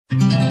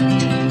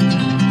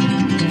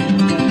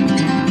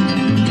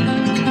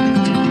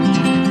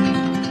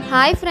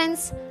Hi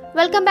friends,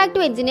 welcome back to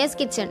engineers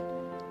kitchen.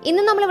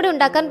 ഇന്ന് നമ്മളിവിടെ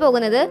ഉണ്ടാക്കാൻ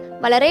പോകുന്നത്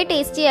വളരെ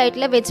ടേസ്റ്റി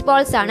ആയിട്ടുള്ള വെജ്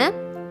ബോൾസ് ആണ്.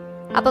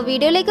 അപ്പോൾ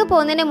വീഡിയോയിലേക്ക്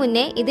പോകുന്നതിന്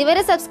മുന്നേ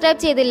ഇതുവരെ സബ്സ്ക്രൈബ്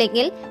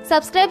ചെയ്തില്ലെങ്കിൽ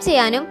സബ്സ്ക്രൈബ്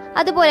ചെയ്യാനും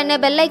അതുപോലെ തന്നെ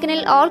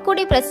ബെല്ലൈക്കണിൽ ഓൾ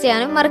കൂടി പ്രസ്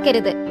ചെയ്യാനും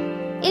മറക്കരുത്.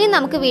 ഇനി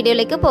നമുക്ക്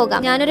വീഡിയോയിലേക്ക്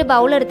പോകാം. ഞാനൊരു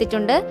ബൗൾ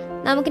എടുത്തിട്ടുണ്ട്.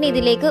 നമുക്കിനി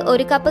ഇതിലേക്ക്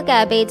 1 കപ്പ്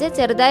കാബേജ്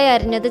ചെറുതായി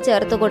അരിഞ്ഞത്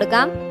ചേർത്ത്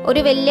കൊടുക്കാം.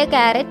 ഒരു വലിയ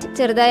ക്യാരറ്റ്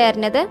ചെറുതായി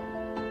അരിഞ്ഞത്,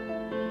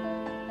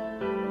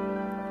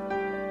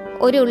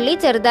 ഒരു ഉള്ളി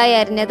ചെറുതായി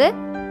അരിഞ്ഞത്.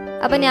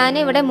 അപ്പൊ ഞാൻ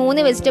ഇവിടെ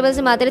 3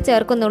 വെജിറ്റബിൾസ് മാത്രമേ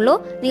ചേർക്കുന്നുള്ളൂ.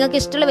 നിങ്ങൾക്ക്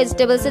ഇഷ്ടമുള്ള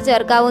വെജിറ്റബിൾസ്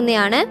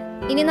ചേർക്കാവുന്നതാണ്.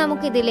 ഇനി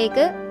നമുക്ക്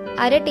ഇതിലേക്ക്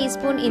 1/2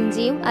 ടീസ്പൂൺ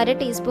ഇഞ്ചിയും 1/2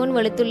 ടീസ്പൂൺ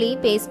വെളുത്തുള്ളിയും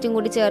പേസ്റ്റും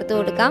കൂടി ചേർത്ത്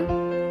കൊടുക്കാം.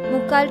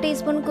 3/4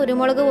 ടീസ്പൂൺ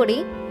കുരുമുളക് പൊടി.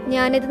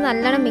 ഞാനിത്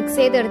നല്ലോണം മിക്സ്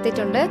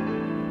ചെയ്തെടുത്തിട്ടുണ്ട്.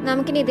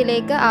 നമുക്കിനി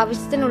ഇതിലേക്ക്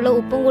ആവശ്യത്തിനുള്ള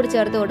ഉപ്പും കൂടി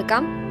ചേർത്ത്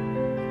കൊടുക്കാം.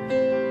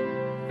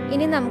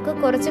 ഇനി നമുക്ക്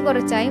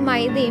കുറച്ചായി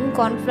മൈദയും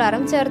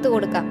കോൺഫ്ലവറും ചേർത്ത്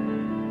കൊടുക്കാം.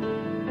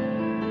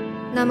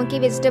 നമുക്ക് ഈ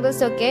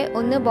വെജിറ്റബിൾസ് ഒക്കെ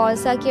ഒന്ന്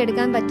ബോൾസ് ആക്കി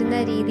എടുക്കാൻ പറ്റുന്ന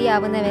രീതി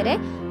ആവുന്നവരെ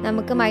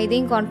നമുക്ക്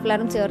മൈദയും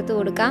കോൺഫ്ലവറും ചേർത്ത്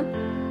കൊടുക്കാം.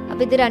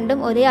 അപ്പോൾ ഇത് രണ്ടും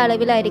ഒരേ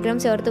അളവിലായിരിക്കണം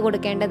ചേർത്ത്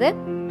കൊടുക്കേണ്ടത്.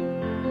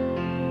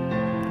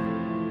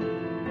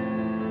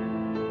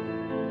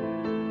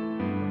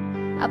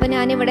 അപ്പോൾ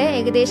ഞാനിവിടെ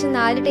ഏകദേശം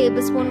 4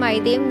 ടേബിൾ സ്പൂൺ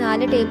മൈദയും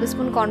 4 ടേബിൾ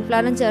സ്പൂൺ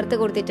കോൺഫ്ലവറും ചേർത്ത്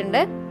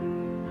കൊടുത്തിട്ടുണ്ട്.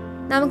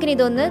 നമുക്കിനി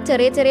ഇതൊന്ന്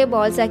ചെറിയ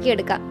ബോൾസ് ആക്കി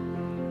എടുക്കാം.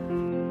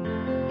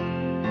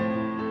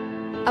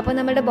 അപ്പോൾ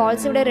നമ്മുടെ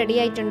ബോൾസ് ഇവിടെ റെഡി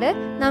ആയിട്ടുണ്ട്.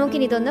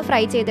 നമുക്കിനി ഇതൊന്ന്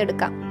ഫ്രൈ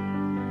ചെയ്തെടുക്കാം.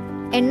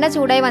 എണ്ണ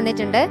ചൂടായി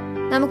വന്നിട്ടുണ്ട്.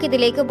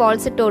 നമുക്കിതിലേക്ക്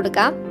ബോൾസ് ഇട്ട്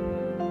കൊടുക്കാം.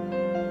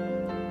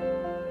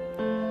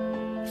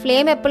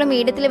 ഫ്ലെയിം എപ്പോഴും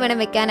മീഡിയത്തിൽ വേണം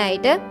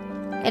വെക്കാനായിട്ട്,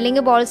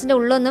 അല്ലെങ്കിൽ ബോൾസിന്റെ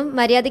ഉള്ളൊന്നും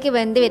മര്യാദയ്ക്ക്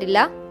വെന്ത് വരില്ല.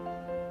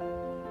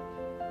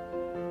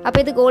 അപ്പൊ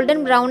ഇത് ഗോൾഡൻ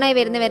ബ്രൗൺ ആയി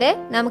വരുന്നവരെ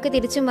നമുക്ക്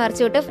തിരിച്ചും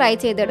മറിച്ചിട്ട് ഫ്രൈ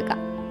ചെയ്തെടുക്കാം.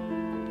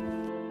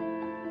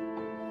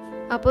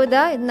 അപ്പോൾ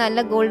ഇത്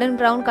നല്ല ഗോൾഡൻ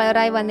ബ്രൗൺ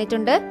കളറായി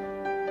വന്നിട്ടുണ്ട്.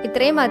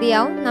 ഇത്രയും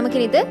മതിയാവും.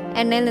 നമുക്കിത്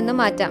എണ്ണയിൽ നിന്നും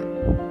മാറ്റാം.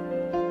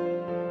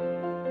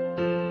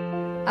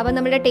 അപ്പോൾ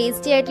നമ്മുടെ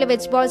ടേസ്റ്റി ആയിട്ടുള്ള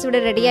വെജ് ബോൾസ് ഇവിടെ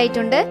റെഡി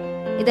ആയിട്ടുണ്ട്.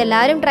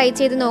 ഇതെല്ലാവരും ട്രൈ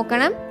ചെയ്ത്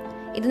നോക്കണം.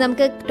 ഇത്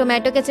നമുക്ക്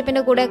ടൊമാറ്റോ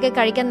കെച്ചപ്പിന്റെ കൂടെ ഒക്കെ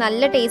കഴിക്കാൻ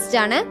നല്ല ടേസ്റ്റ്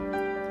ആണ്.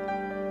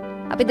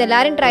 അപ്പോൾ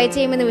ഇതെല്ലാവരും ട്രൈ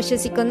ചെയ്യുമെന്ന്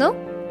വിശ്വസിക്കുന്നു.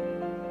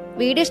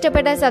 വീഡിയോ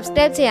ഇഷ്ടപ്പെട്ടാൽ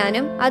സബ്സ്ക്രൈബ്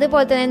ചെയ്യാനും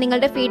അതുപോലെ തന്നെ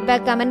നിങ്ങളുടെ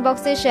ഫീഡ്ബാക്ക് കമന്റ്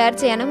ബോക്സിൽ ഷെയർ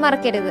ചെയ്യാനും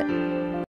മറക്കരുത്.